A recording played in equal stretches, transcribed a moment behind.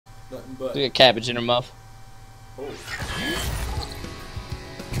Nothing but. Look at cabbage in her mouth.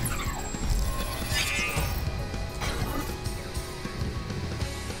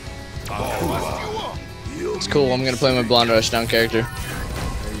 Oh. It's cool. I'm gonna play my blonde rushdown character.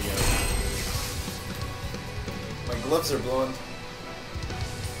 There you go. My gloves are blonde.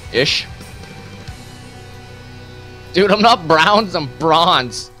 Ish. Dude, I'm not bronze. I'm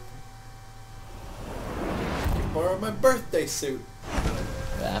bronze. Borrow my birthday suit.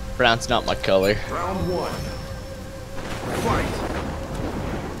 Yeah, brown's not my color. Round one. Fight.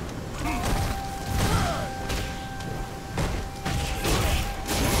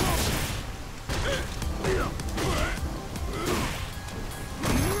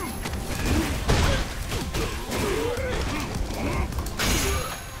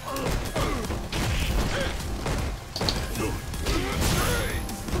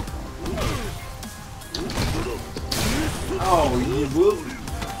 Oh, you will.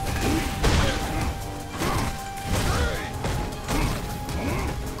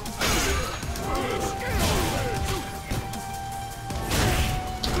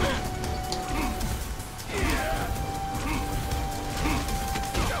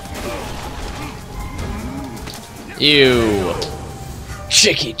 You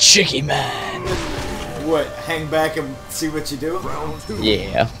chicky man. What? Hang back and see what you do? Round two.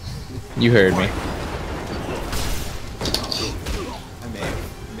 Yeah, you heard me.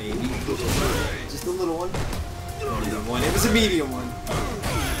 Maybe. Just a little one. Medium one. It was a medium one.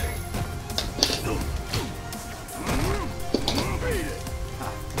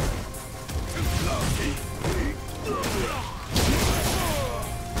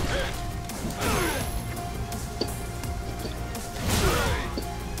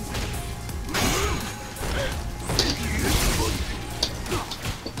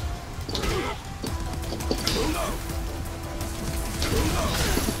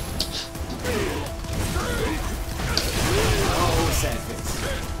 Oh, sad face.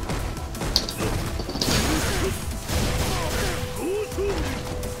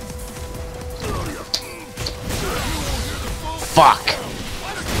 Fuck.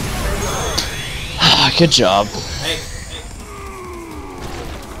 Good job. Hey.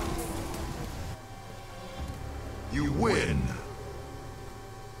 You win.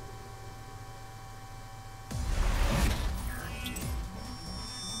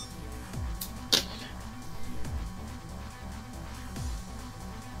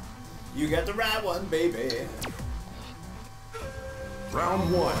 You got the right one, baby.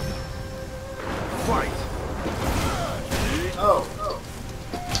 Round one. Fight. Oh.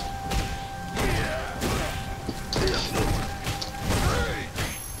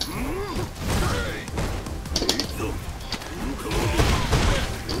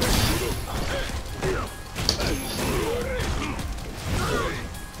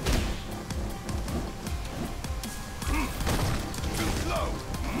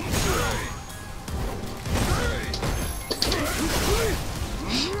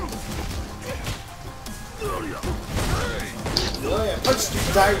 Oh, yeah, punched you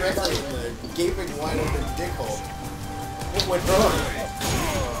directly in the gaping wide open dick hole. What went wrong?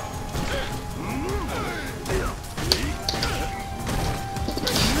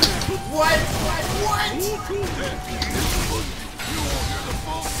 What?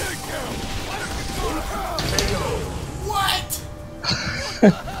 What?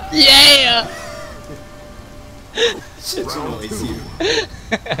 Yeah. Shit annoys you.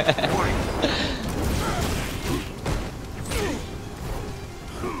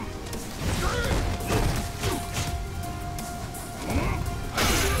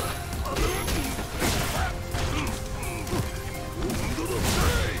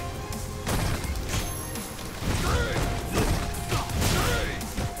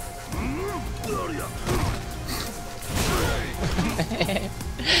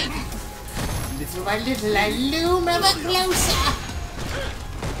 Little by little, I loom ever closer.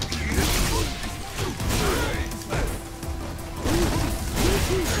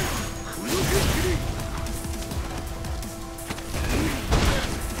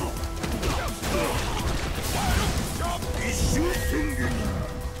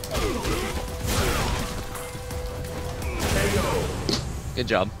 Good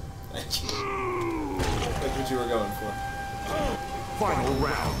job. Thank you. That's what you were going for. Final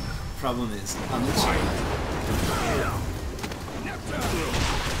round. Problem is, I'm the champ.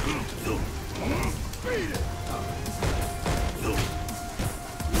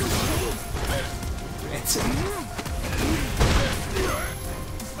 It's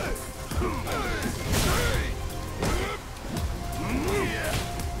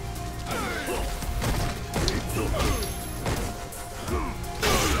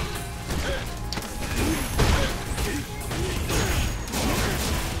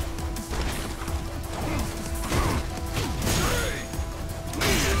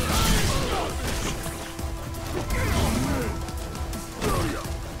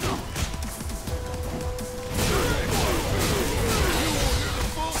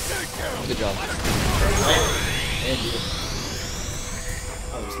job. And you.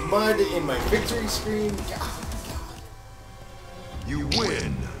 Oh, there's mud in my victory screen. God. You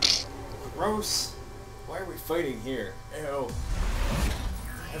win. Gross. Why are we fighting here? Ew.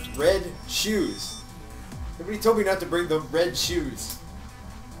 I have red shoes. Nobody told me not to bring the red shoes.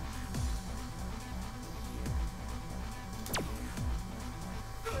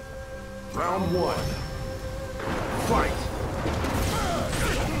 Round 1. Fight.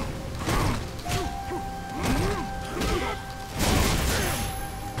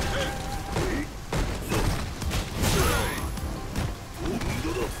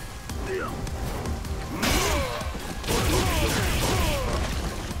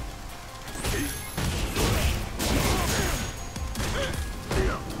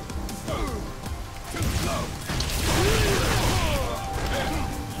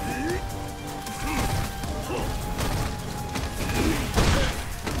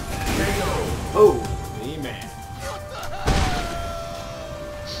 Oh, man.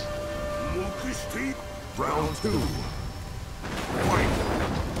 Round 2. Fight.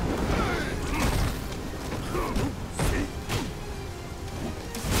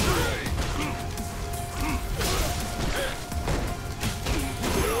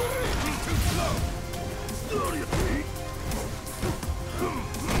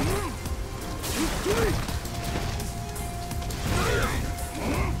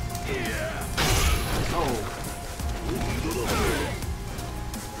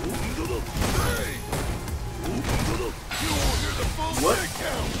 What? I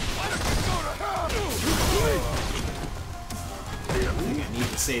think I need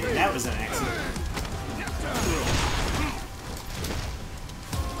to say that that was an accident.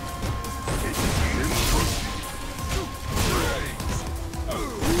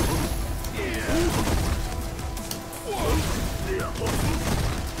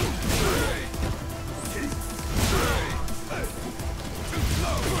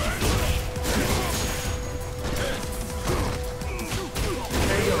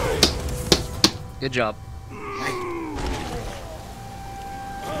 Good job.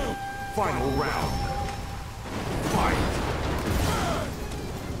 Final round. Fight.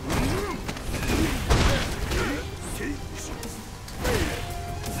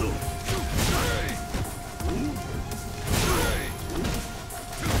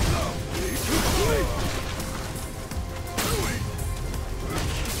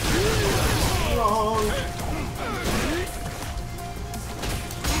 Wrong.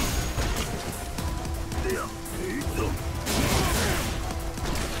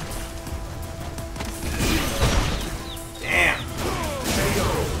 Damn.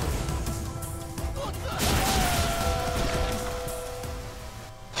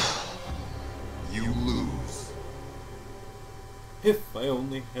 You lose. If I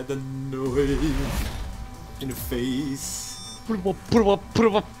only had the knife in the face.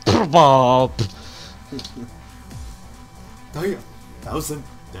 Die 1,000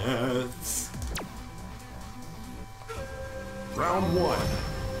 deaths. Round 1.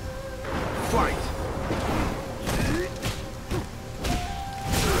 Fight.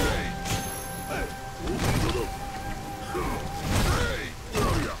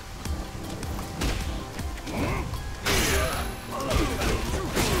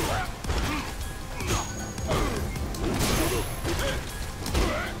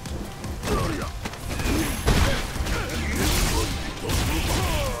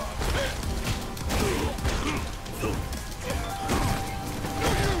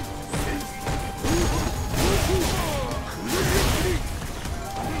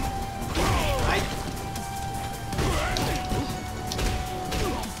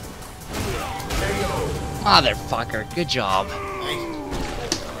 Motherfucker, good job.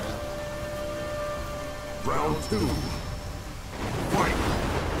 Round 2. Fight.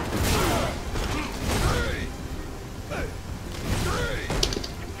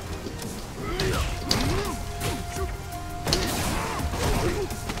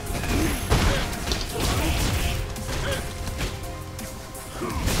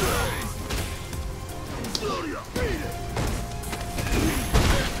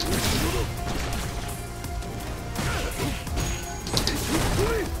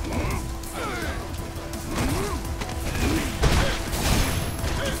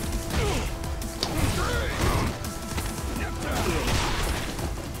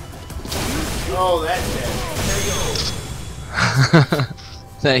 Oh, that's dead.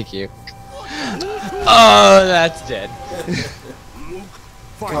 Thank you. Oh, that's dead.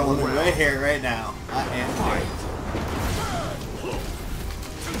 Final Calling it round. right here, right now. I am Fight.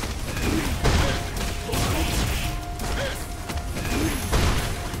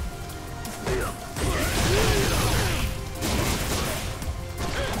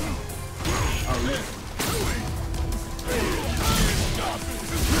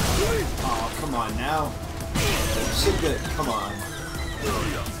 Come on now. Shit good. Come on.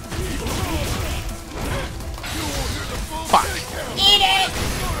 Fuck. Eat it!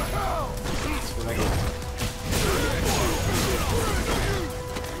 That's what I get.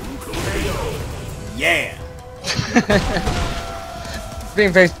 Yeah!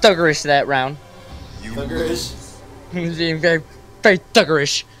 Being very thuggerish that round. Thuggerish. Being very, very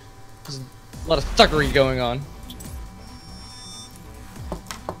thuggerish. There's a lot of thuggery going on.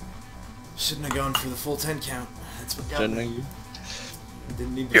 Shouldn't have gone for the full 10 count. That's what got me.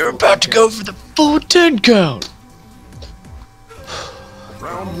 Didn't need the You're full about 10 to go count. for the full 10 count.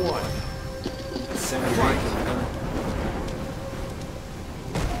 Round 1. 78.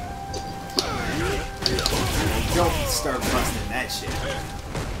 Don't start busting that shit.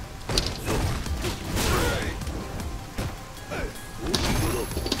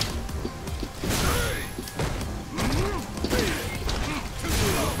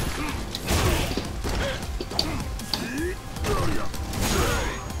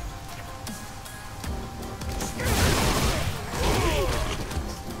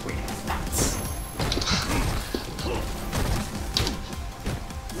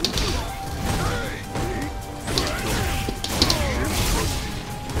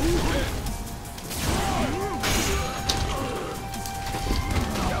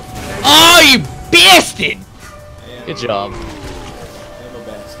 Oh, you bastard! Yeah, Good job. I'm a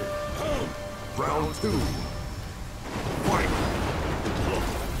bastard. Round 2. Fight.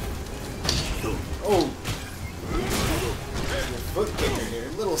 Oh! Foot kicker here.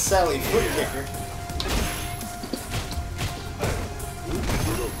 Little Sally foot kicker.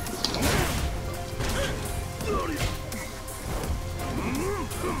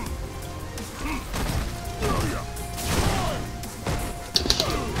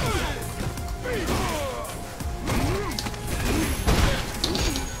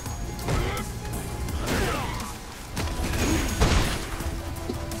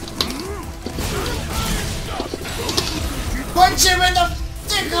 Punch him in the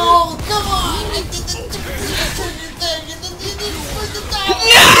dick hole! Come on! I did the trigger thing and then you didn't put the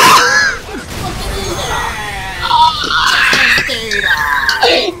time.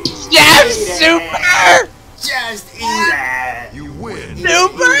 Yes, super! Just eat it! You win.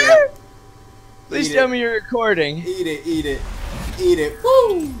 Super! Please Eat tell it. me you're recording. Eat it, eat it, eat it.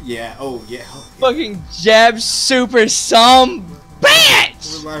 Woo! Yeah, oh yeah. Oh, yeah. Fucking jab super some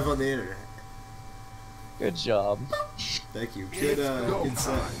bitch! We're live on the internet. Good job. Thank you. Good, good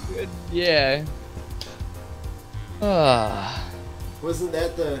set. Good, yeah. Ah, Wasn't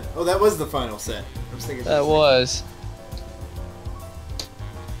that the... Oh, that was the final set. I was thinking... that was.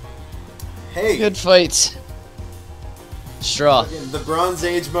 Hey! Good fights. Straw. Fucking the Bronze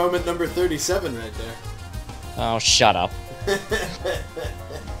Age moment number 37 right there. Oh, shut up.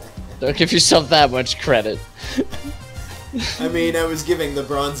 Don't give yourself that much credit. I mean, I was giving the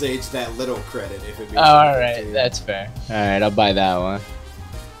Bronze Age that little credit, if it be. Oh, alright, that's fair. Alright, I'll buy that one.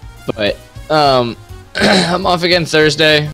 But, I'm off again Thursday.